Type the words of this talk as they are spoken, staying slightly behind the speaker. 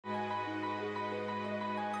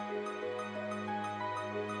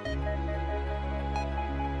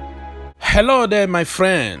Hello there, my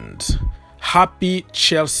friend. Happy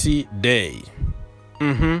Chelsea Day.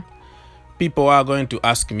 People are going to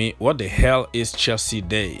ask me, what the hell is Chelsea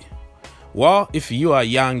Day? Well, if you are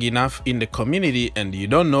young enough in the community and you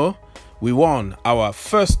don't know, we won our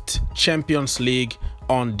first Champions League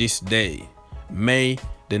on this day, May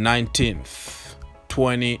the 19th,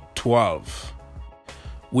 2012.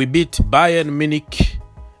 We beat Bayern Munich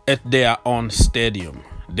at their own stadium,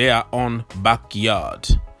 their own backyard.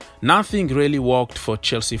 Nothing really worked for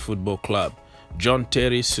Chelsea Football Club. John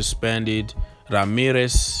Terrace suspended,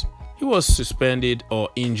 Ramirez, he was suspended or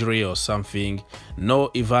injury or something. No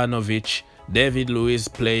Ivanovic, David Luiz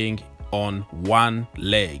playing on one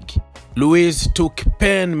leg. Luiz took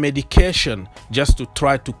pain medication just to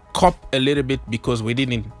try to cope a little bit because we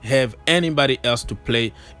didn't have anybody else to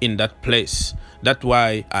play in that place. That's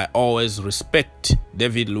why I always respect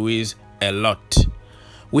David Luiz a lot.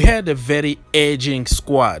 We had a very aging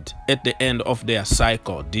squad at the end of their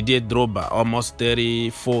cycle. Didier Drogba, almost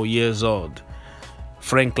 34 years old.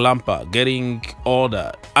 Frank Lampard, getting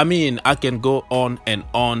older. I mean, I can go on and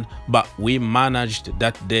on, but we managed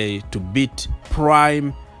that day to beat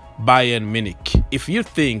prime Bayern Munich. If you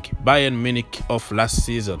think Bayern Munich of last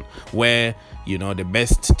season were, you know, the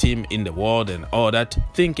best team in the world and all that,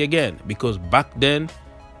 think again, because back then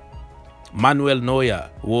Manuel Neuer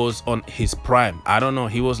was on his prime. I don't know,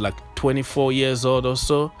 he was like 24 years old or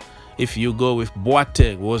so. If you go with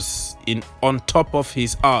Boateng, was on top of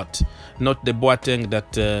his art, not the Boateng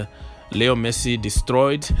that Leo Messi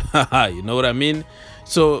destroyed. You know what I mean?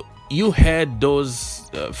 So you had those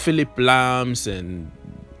Philip Lams, and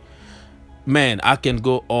man, I can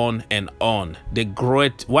go on and on.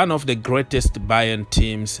 One of the greatest Bayern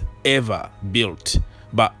teams ever built,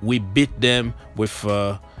 but we beat them with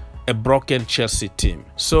a broken Chelsea team.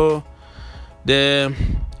 So the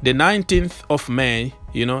 19th of May,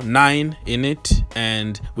 you know, 9 in it,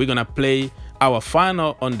 and we're gonna play our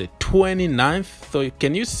final on the 29th. So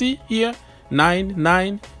can you see here,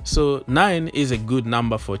 9. So 9 is a good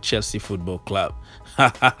number for Chelsea Football Club.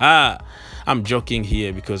 I'm joking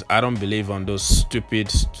here because I don't believe on those stupid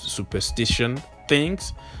superstition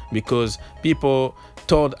things, because people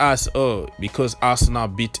told us, oh, because Arsenal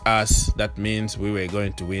beat us, that means we were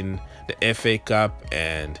going to win the FA Cup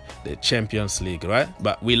and the Champions League, right?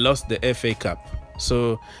 But we lost the FA Cup.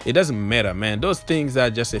 So it doesn't matter, man. Those things are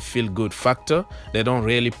just a feel-good factor. They don't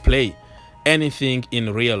really play anything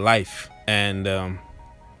in real life. And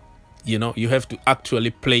you know, you have to actually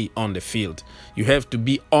play on the field. You have to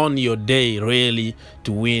be on your day really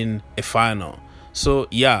to win a final. So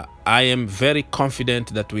yeah, I am very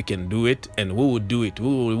confident that we can do it, and we will do it. We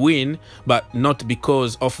will win, but not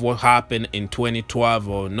because of what happened in 2012,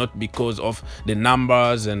 or not because of the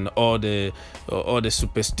numbers and all the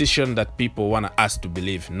superstition that people want us to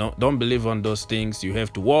believe. No, don't believe on those things. You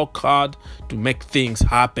have to work hard to make things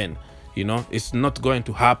happen. You know, it's not going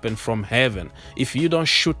to happen from heaven. If you don't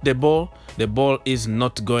shoot the ball is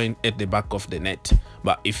not going at the back of the net.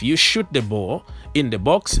 But if you shoot the ball in the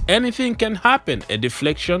box, anything can happen. A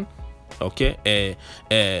deflection, okay,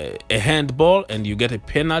 a handball, and you get a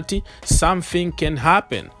penalty. Something can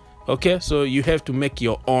happen, okay? So you have to make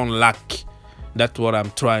your own luck. That's what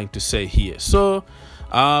I'm trying to say here. So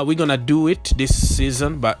we're gonna do it this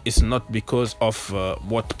season, but it's not because of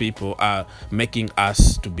what people are making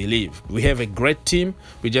us to believe. We have a great team.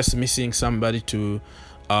 We're just missing somebody to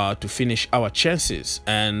finish our chances.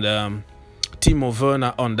 And Timo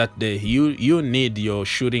Werner on that day, you need your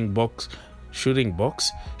shooting boot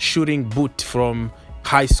from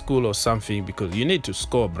high school or something, because you need to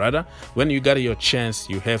score, brother. When you got your chance,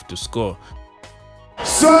 you have to score.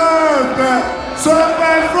 Serve,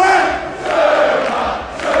 my friend.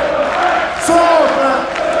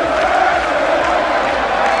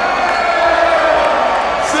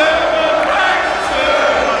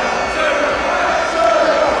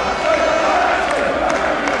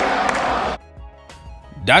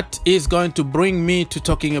 That is going to bring me to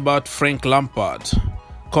talking about Frank Lampard.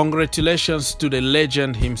 Congratulations to the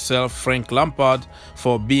legend himself, Frank Lampard,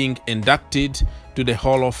 for being inducted to the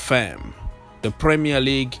Hall of Fame. The Premier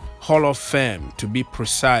League Hall of Fame, to be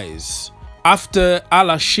precise. After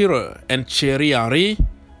Alan Shearer and Thierry Henry,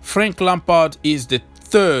 Frank Lampard is the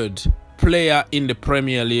third player in the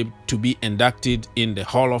Premier League to be inducted in the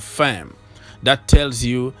Hall of Fame. That tells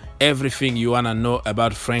you everything you want to know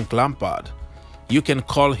about Frank Lampard. You can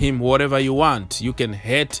call him whatever you want. You can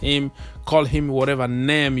hate him, call him whatever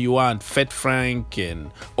name you want. Fat Frank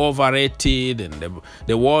and overrated and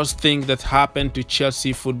the worst thing that happened to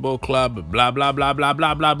Chelsea Football Club, blah, blah, blah, blah,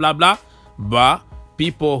 blah, blah, blah, blah. But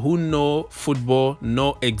people who know football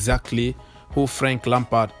know exactly who Frank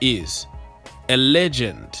Lampard is. a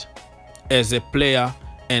legend as a player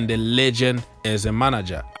and a legend as a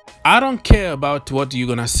manager. I don't care about what you're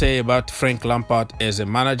gonna say about Frank Lampard as a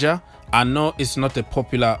manager. I know it's not a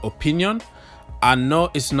popular opinion. I know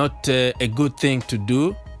it's not a good thing to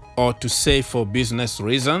do or to say for business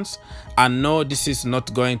reasons. I know this is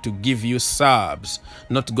not going to give you subs,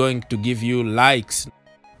 not going to give you likes,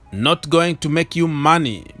 not going to make you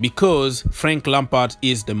money, because Frank Lampard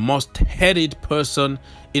is the most hated person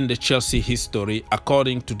in the Chelsea history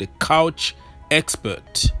according to the couch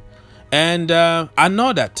expert. And I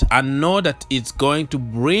know that it's going to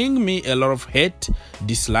bring me a lot of hate,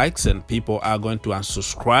 dislikes, and people are going to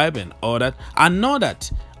unsubscribe and all that. I know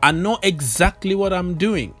that. I know exactly what I'm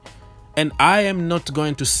doing. And I am not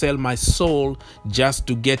going to sell my soul just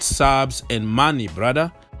to get subs and money,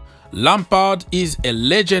 brother. Lampard is a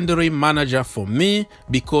legendary manager for me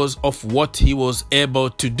because of what he was able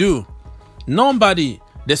to do. Nobody,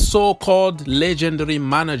 the so-called legendary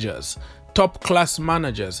managers, top-class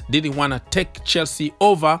managers, didn't want to take Chelsea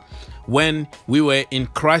over when we were in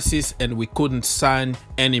crisis and we couldn't sign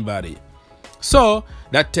anybody. So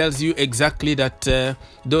that tells you exactly that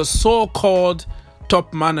those so-called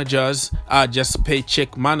top managers are just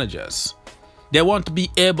paycheck managers. They won't be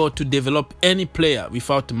able to develop any player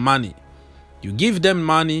without money. You give them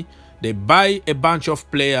money, they buy a bunch of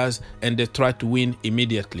players and they try to win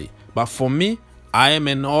immediately. But for me, I am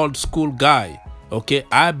an old school guy. Okay,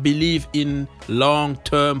 I believe in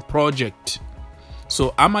long-term project.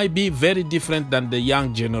 So I might be very different than the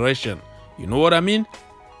young generation. You know what I mean?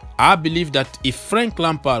 I believe that if Frank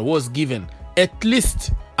Lampard was given at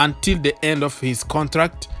least until the end of his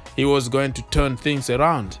contract, he was going to turn things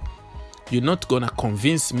around. You're not gonna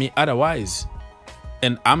convince me otherwise.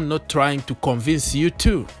 And I'm not trying to convince you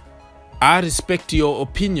too. I respect your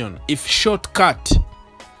opinion. If shortcut,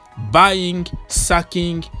 buying,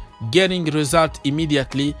 sacking, getting result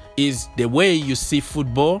immediately is the way you see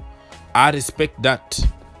football, I respect that.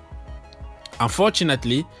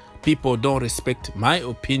 Unfortunately, people don't respect my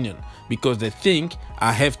opinion because they think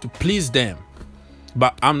I have to please them.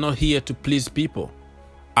 But I'm not here to please people.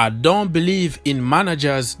 I don't believe in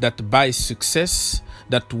managers that buy success,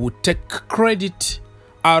 that would take credit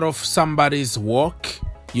out of somebody's work.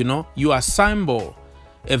 You know, you assemble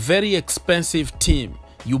a very expensive team.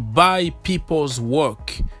 You buy people's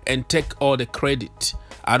work and take all the credit.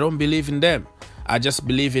 I don't believe in them. I just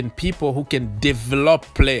believe in people who can develop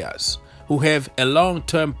players, who have a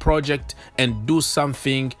long-term project and do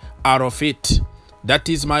something out of it. That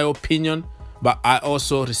is my opinion, but I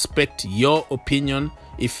also respect your opinion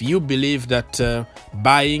if you believe that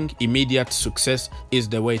buying immediate success is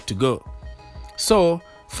the way to go. So,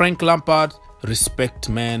 Frank Lampard, respect,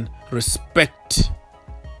 man, respect.